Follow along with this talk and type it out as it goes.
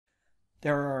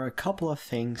There are a couple of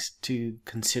things to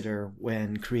consider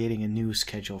when creating a new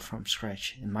schedule from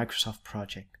scratch in Microsoft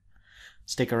Project.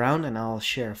 Stick around and I'll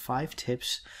share 5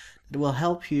 tips that will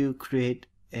help you create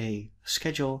a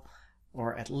schedule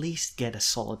or at least get a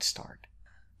solid start.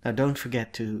 Now don't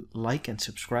forget to like and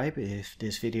subscribe if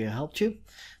this video helped you,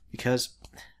 because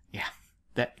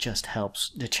that just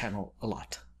helps the channel a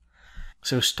lot.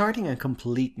 So starting a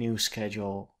complete new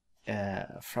schedule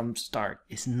from start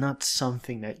is not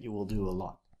something that you will do a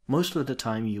lot. Most of the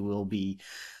time you will be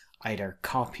either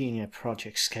copying a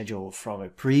project schedule from a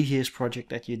previous project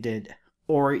that you did,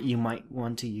 or you might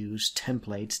want to use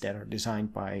templates that are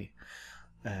designed by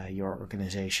your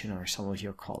organization or some of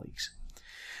your colleagues.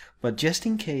 But just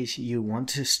in case you want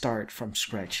to start from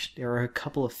scratch, there are a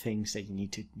couple of things that you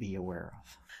need to be aware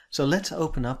of. So let's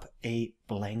open up a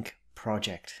blank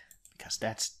project, because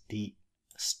that's the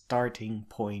starting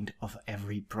point of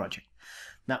every project.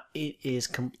 Now it is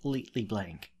completely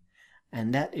blank,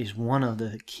 and that is one of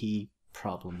the key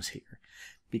problems here,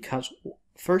 because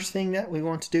first thing that we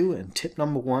want to do, and tip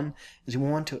number 1, is we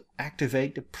want to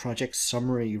activate the project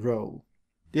summary row.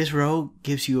 This row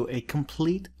gives you a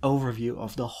complete overview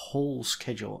of the whole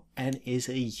schedule and is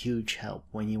a huge help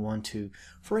when you want to,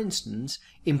 for instance,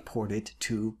 import it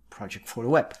to Project for the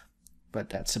Web. But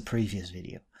that's a previous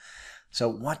video. So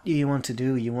what do you want to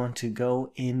do? You want to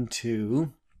go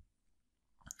into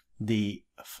the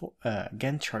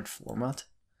Gantt chart format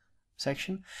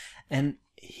section, and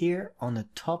here on the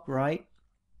top right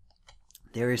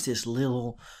there is this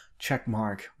little check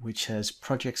mark which says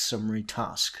Project Summary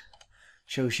Task.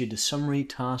 Shows you the summary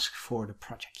task for the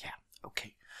project.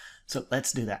 Okay, so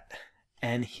let's do that.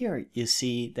 And here you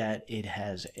see that it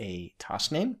has a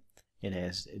task name, it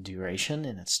has a duration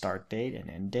and a start date and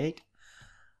end date.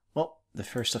 Well, the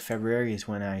 1st of February is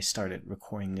when I started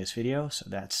recording this video, so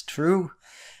that's true.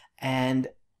 And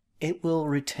it will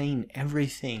retain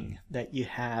everything that you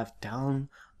have down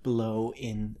below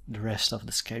in the rest of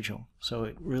the schedule. So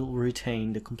it will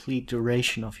retain the complete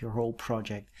duration of your whole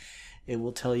project. It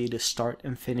will tell you the start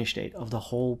and finish date of the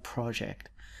whole project.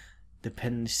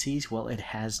 Dependencies, well, it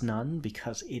has none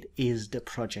because it is the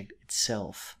project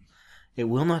itself. It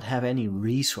will not have any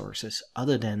resources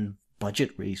other than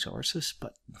budget resources,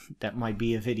 but that might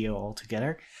be a video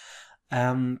altogether.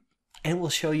 It will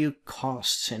show you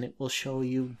costs, and it will show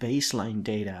you baseline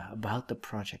data about the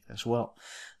project as well.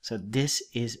 So this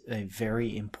is a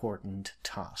very important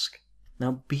task.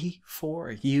 Now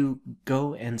before you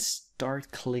go and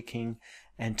start clicking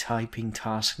and typing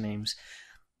task names,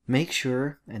 make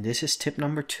sure, and this is tip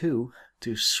number 2,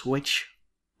 to switch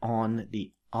on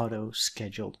the auto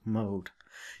scheduled mode.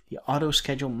 The auto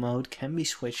scheduled mode can be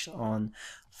switched on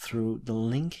through the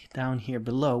link down here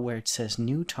below where it says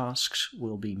new tasks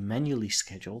will be manually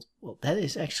scheduled. Well, that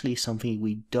is actually something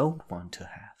we don't want to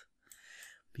have,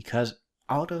 because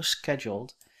auto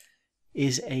scheduled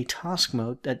is a task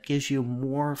mode that gives you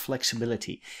more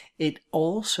flexibility. It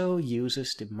also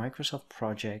uses the Microsoft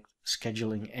Project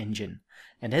scheduling engine,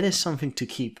 and that is something to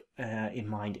keep in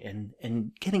mind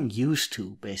and getting used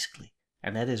to, basically.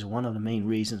 And that is one of the main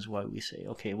reasons why we say,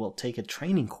 okay, well, take a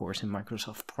training course in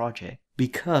Microsoft Project,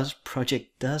 because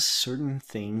Project does certain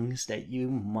things that you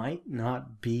might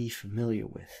not be familiar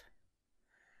with.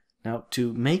 Now,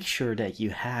 to make sure that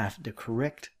you have the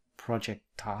correct project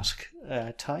task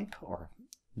type, or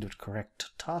the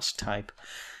correct task type,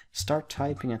 start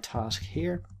typing a task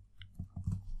here,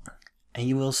 and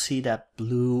you will see that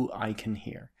blue icon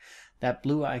here. That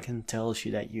blue icon tells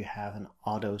you that you have an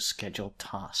auto scheduled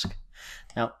task.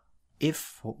 Now, if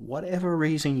for whatever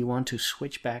reason you want to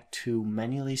switch back to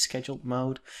manually scheduled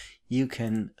mode, you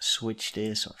can switch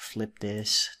this or flip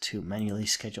this to manually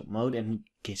scheduled mode, and it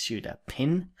gets you that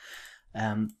pin.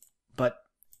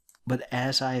 But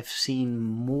as I've seen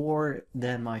more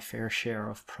than my fair share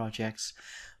of projects,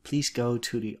 please go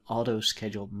to the auto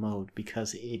scheduled mode,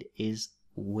 because it is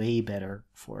way better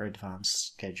for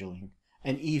advanced scheduling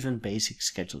and even basic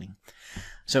scheduling.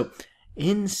 So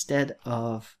instead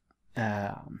of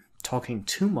talking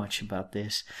too much about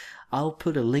this, I'll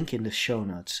put a link in the show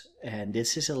notes, and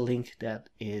this is a link that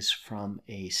is from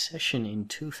a session in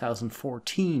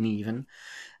 2014 even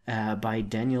by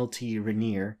Daniel T.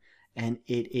 Rainier, and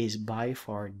it is by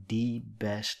far the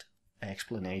best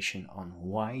explanation on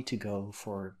why to go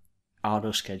for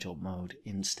auto scheduled mode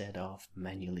instead of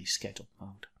manually scheduled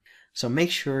mode. So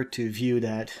make sure to view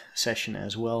that session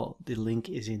as well. The link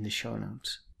is in the show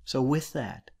notes. So with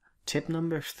that, tip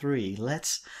number 3,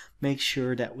 let's make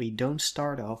sure that we don't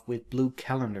start off with blue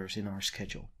calendars in our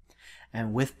schedule.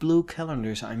 And with blue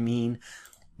calendars, I mean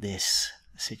this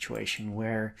situation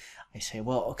where I say,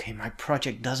 well, okay, my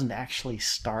project doesn't actually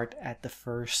start at the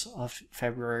 1st of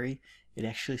February. It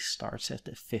actually starts at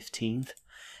the 15th.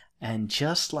 And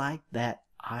just like that,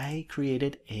 I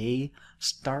created a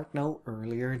start no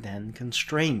earlier than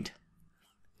constraint.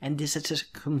 And this is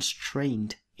a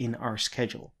constraint in our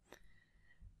schedule.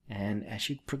 And as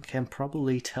you can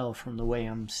probably tell from the way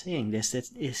I'm saying this, that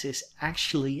this is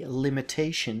actually a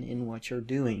limitation in what you're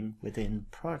doing within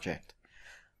project.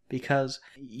 Because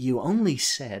you only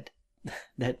said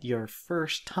that your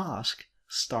first task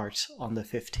starts on the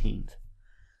 15th.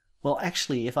 Well,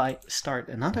 actually, if I start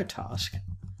another task,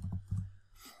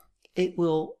 it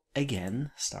will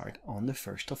again start on the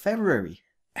 1st of February.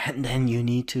 And then you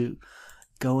need to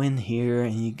go in here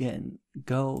and you can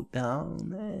go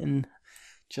down and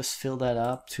just fill that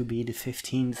up to be the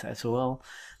 15th as well.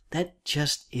 That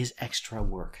just is extra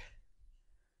work.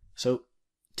 So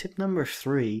tip number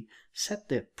 3, set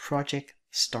the project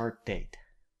start date.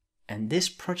 And this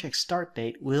project start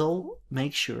date will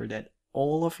make sure that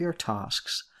all of your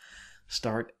tasks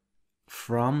start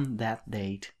from that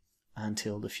date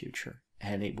until the future.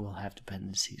 And it will have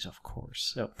dependencies, of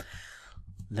course. So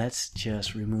let's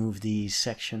just remove these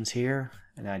sections here.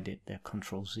 And I did the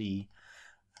Control-Z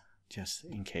just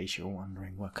in case you're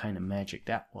wondering what kind of magic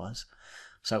that was.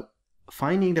 So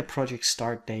finding the project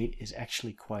start date is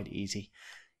actually quite easy.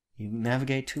 You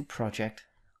navigate to project,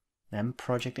 then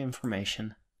project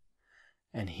information,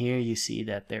 and here you see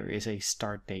that there is a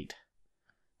start date.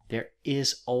 There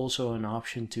is also an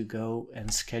option to go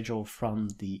and schedule from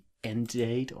the end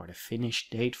date or the finish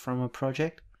date from a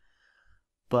project,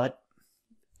 but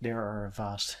there are a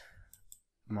vast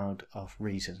amount of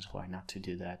reasons why not to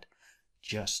do that.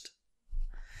 Just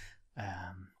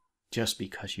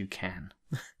because you can.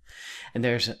 And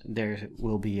there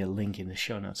will be a link in the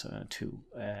show notes to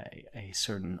a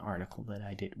certain article that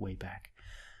I did way back.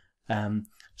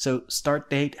 So start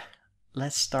date,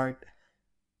 let's start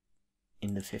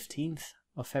in the 15th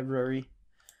of February.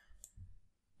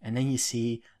 And then you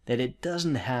see that it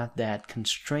doesn't have that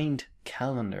constrained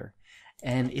calendar.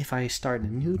 And if I start a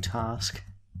new task,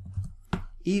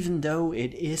 even though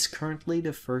it is currently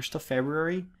the 1st of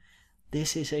February,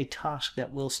 this is a task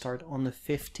that will start on the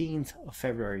 15th of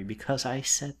February because I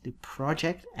set the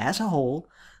project as a whole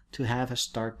to have a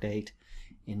start date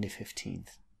in the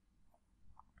 15th.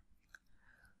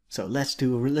 So let's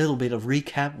do a little bit of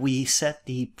recap. We set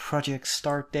the project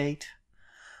start date.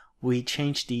 We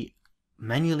changed the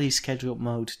manually scheduled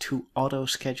mode to auto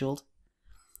scheduled.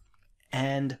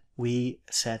 And we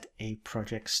set a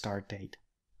project start date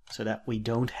so that we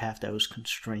don't have those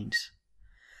constraints.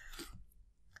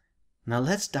 Now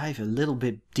let's dive a little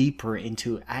bit deeper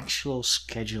into actual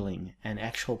scheduling and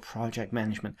actual project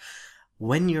management.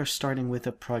 When you're starting with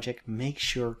a project, make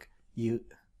sure you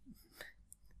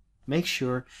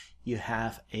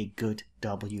have a good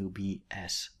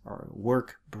WBS or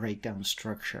work breakdown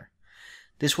structure.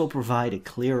 This will provide a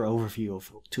clear overview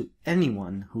to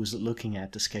anyone who's looking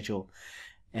at the schedule,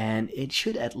 and it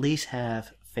should at least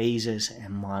have phases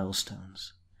and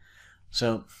milestones.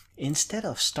 So instead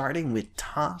of starting with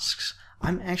tasks,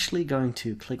 I'm actually going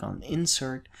to click on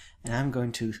Insert and I'm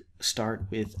going to start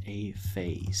with a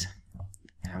phase.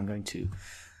 And I'm going to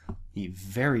be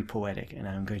very poetic and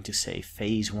I'm going to say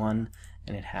phase 1,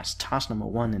 and it has task number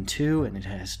 1 and 2, and it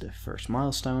has the first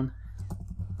milestone.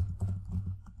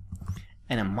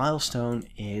 And a milestone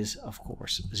is, of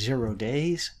course, 0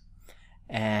 days,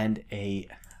 and a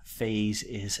phase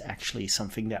is actually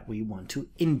something that we want to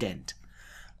indent.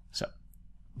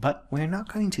 But we're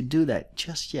not going to do that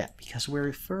just yet, because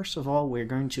first of all we're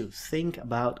going to think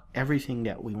about everything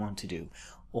that we want to do.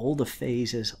 All the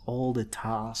phases, all the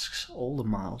tasks, all the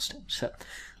milestones. So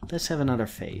let's have another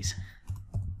phase.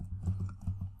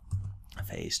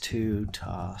 Phase 2,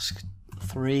 task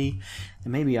 3,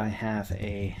 and maybe I have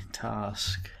a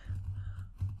task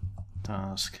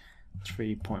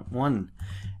 3.1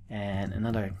 and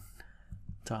another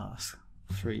task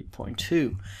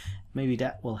 3.2. Maybe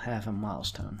that will have a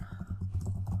milestone.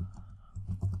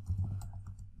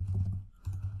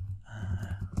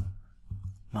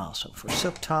 Milestone for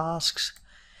subtasks,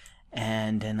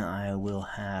 and then I will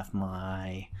have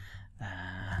my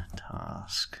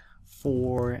task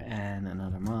 4 and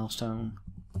another milestone,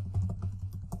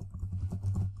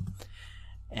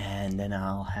 and then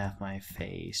I'll have my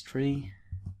phase 3,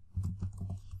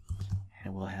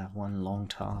 and we'll have one long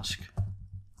task.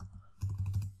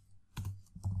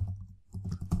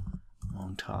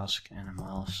 Task and a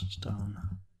milestone.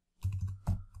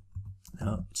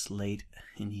 No, it's late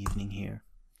in the evening here.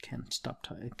 Can't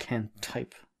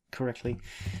type correctly.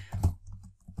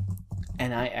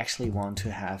 and I actually want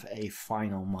to have a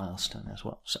final milestone as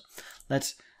well. So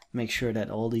let's make sure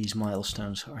that all these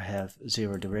milestones have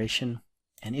 0 duration.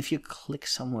 And if you click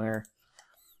somewhere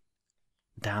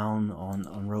down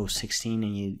on row 16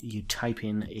 and you type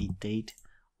in a date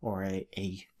or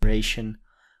a duration,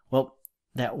 well,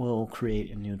 that will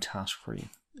create a new task for you,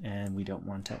 and we don't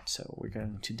want that, so we're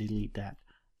going to delete that.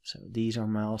 So these are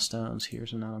milestones.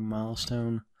 Here's another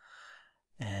milestone,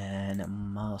 and a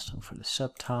milestone for the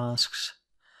subtasks,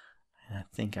 and I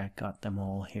think I got them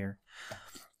all here.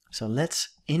 So let's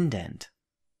indent.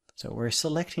 So we're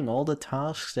selecting all the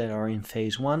tasks that are in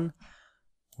phase 1.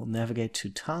 We'll navigate to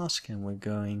task, and we're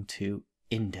going to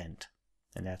indent,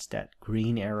 and that's that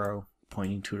green arrow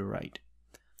pointing to the right.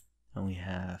 And we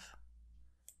have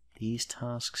these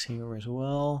tasks here as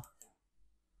well,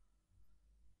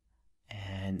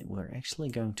 and we're actually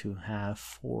going to have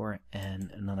 4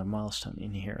 and another milestone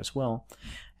in here as well,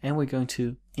 and we're going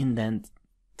to indent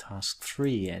task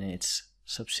 3 and its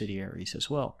subsidiaries as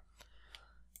well,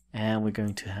 and we're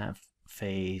going to have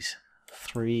phase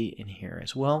 3 in here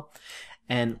as well.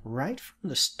 And right from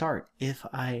the start, if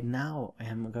I now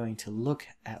am going to look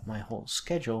at my whole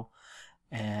schedule,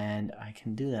 and I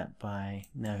can do that by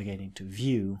navigating to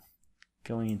view,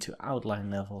 going into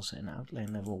outline levels, and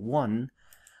outline level 1,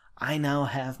 I now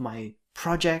have my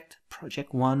project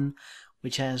 1,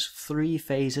 which has 3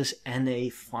 phases and a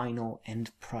final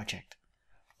end project.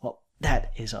 Well,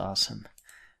 that is awesome.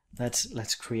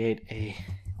 Let's create an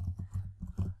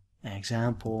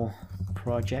example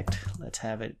project. Let's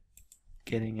have it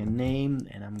getting a name,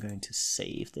 and I'm going to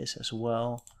save this as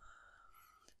well.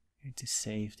 I'm going to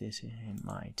save this in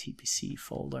my TPC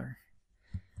folder,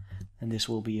 and this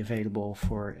will be available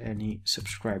for any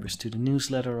subscribers to the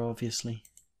newsletter, obviously.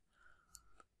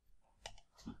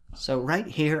 So right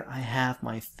here I have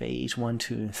my phase 1,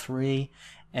 2, and 3,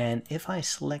 and if I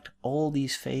select all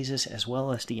these phases as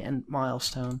well as the end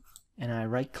milestone, and I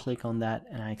right click on that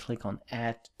and I click on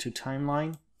add to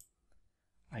timeline,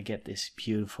 I get this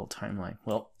beautiful timeline.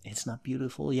 Well, it's not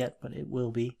beautiful yet, but it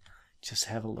will be. Just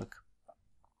have a look.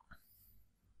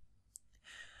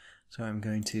 So I'm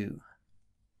going to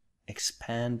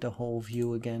expand the whole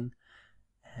view again,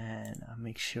 and I'll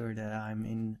make sure that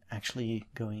I'm actually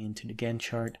going into the Gantt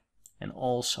chart and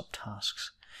all subtasks.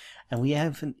 And we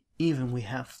have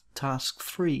task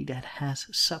 3 that has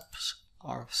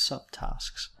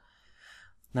subtasks.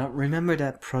 Now remember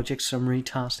that project summary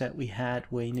task that we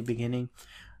had way in the beginning?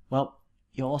 Well,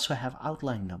 you also have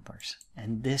outline numbers,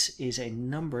 and this is a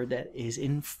number that is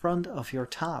in front of your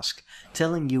task,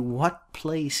 telling you what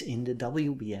place in the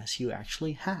WBS you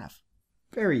actually have.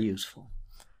 Very useful.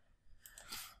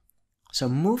 So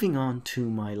moving on to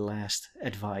my last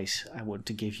advice I want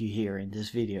to give you here in this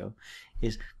video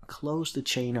is close the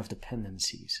chain of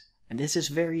dependencies. And this is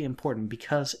very important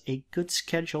because a good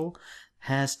schedule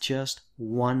has just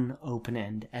one open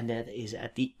end, and that is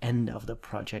at the end of the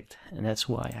project, and that's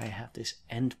why I have this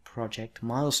end project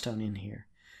milestone in here.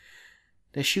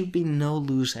 There should be no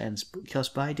loose ends, because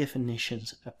by definition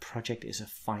a project is a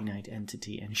finite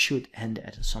entity and should end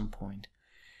at some point.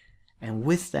 And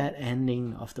with that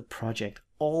ending of the project,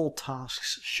 all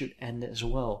tasks should end as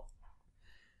well.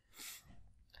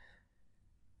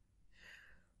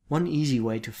 One easy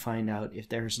way to find out if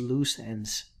there's loose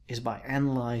ends is by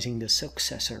analyzing the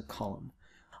successor column.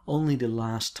 Only the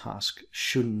last task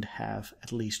shouldn't have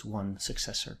at least one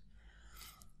successor.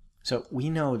 So we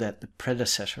know that the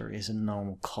predecessor is a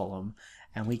normal column,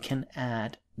 and we can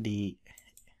add the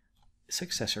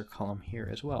successor column here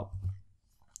as well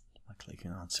by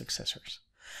clicking on successors.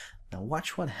 Now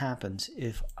watch what happens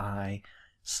if I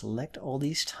select all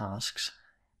these tasks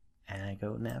and I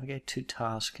go navigate to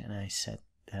task and I set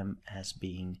them as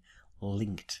being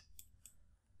linked.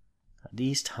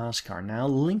 These tasks are now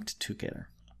linked together.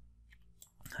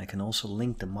 I can also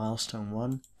link the milestone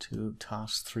 1 to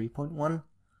task 3.1,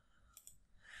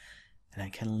 and I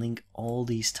can link all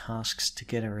these tasks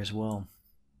together as well,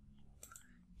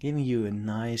 giving you a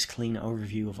nice clean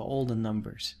overview of all the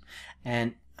numbers.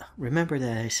 And remember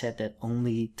that I said that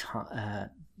only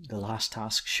the last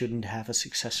task shouldn't have a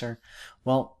successor.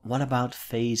 Well, what about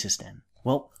phases then?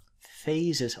 Well,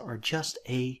 phases are just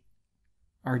a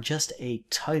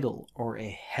title or a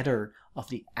header of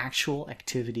the actual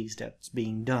activities that's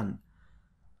being done.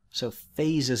 So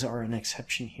phases are an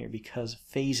exception here because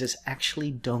phases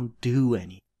actually don't do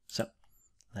any. So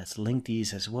let's link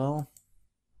these as well,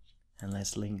 and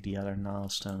let's link the other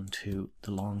milestone to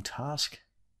the long task.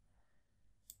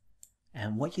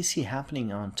 And what you see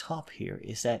happening on top here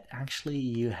is that actually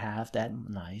you have that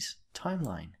nice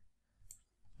timeline.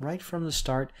 right from the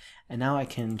start. And now I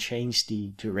can change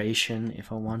the duration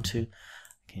if I want to.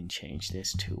 I can change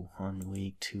this to 1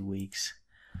 week, 2 weeks,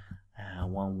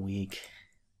 1 week,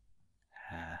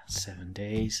 7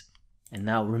 days. And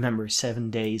now remember, 7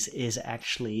 days is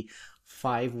actually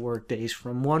 5 work days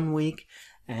from 1 week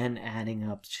and adding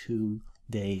up 2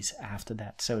 days after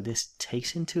that. So this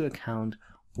takes into account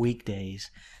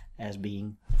weekdays as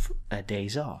being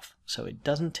days off. So it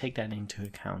doesn't take that into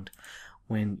account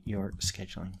when you're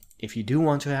scheduling. If you do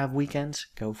want to have weekends,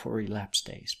 go for elapsed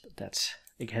days. But that's,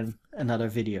 again, another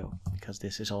video, because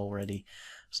this is already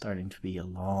starting to be a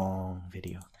long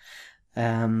video.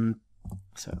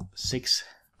 So 6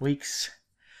 weeks,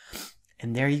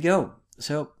 and there you go.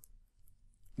 So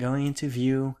going into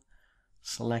view,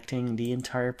 selecting the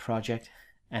entire project,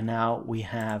 and now we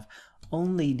have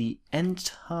only the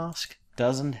end task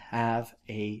doesn't have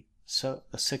a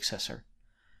successor.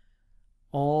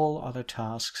 All other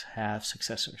tasks have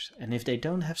successors, and if they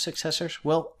don't have successors,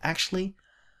 well, actually,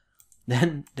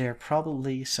 then they're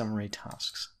probably summary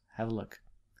tasks. Have a look.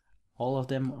 All of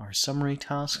them are summary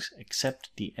tasks except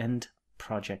the end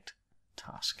project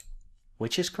task,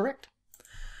 which is correct.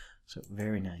 So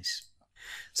very nice.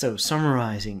 So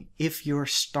summarizing, if you're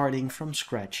starting from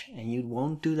scratch, and you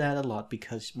won't do that a lot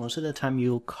because most of the time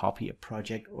you'll copy a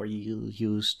project or you'll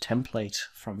use templates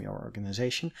from your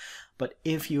organization, but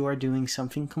if you are doing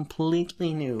something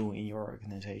completely new in your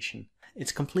organization,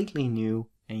 it's completely new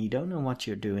and you don't know what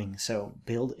you're doing, so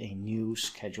build a new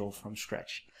schedule from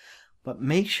scratch. But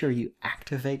make sure you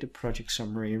activate the project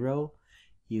summary row,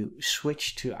 you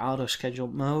switch to auto schedule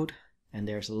mode, and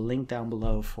there's a link down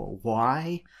below for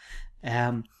why.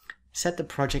 Set the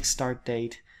project start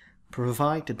date,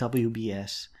 provide the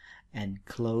WBS, and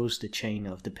close the chain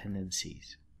of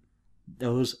dependencies.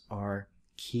 Those are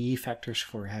key factors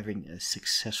for having a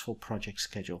successful project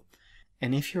schedule.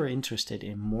 And if you're interested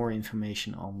in more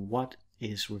information on what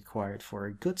is required for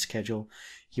a good schedule,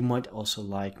 you might also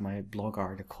like my blog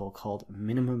article called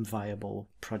Minimum Viable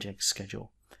Project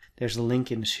Schedule. There's a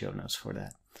link in the show notes for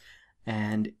that.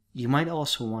 And you might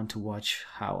also want to watch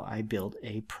how I build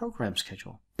a program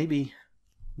schedule. Maybe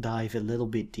dive a little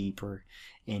bit deeper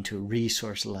into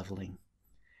resource leveling.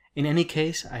 In any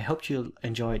case, I hope you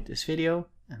enjoyed this video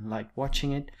and liked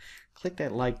watching it. Click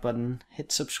that like button,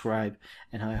 hit subscribe,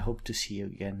 and I hope to see you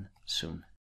again soon.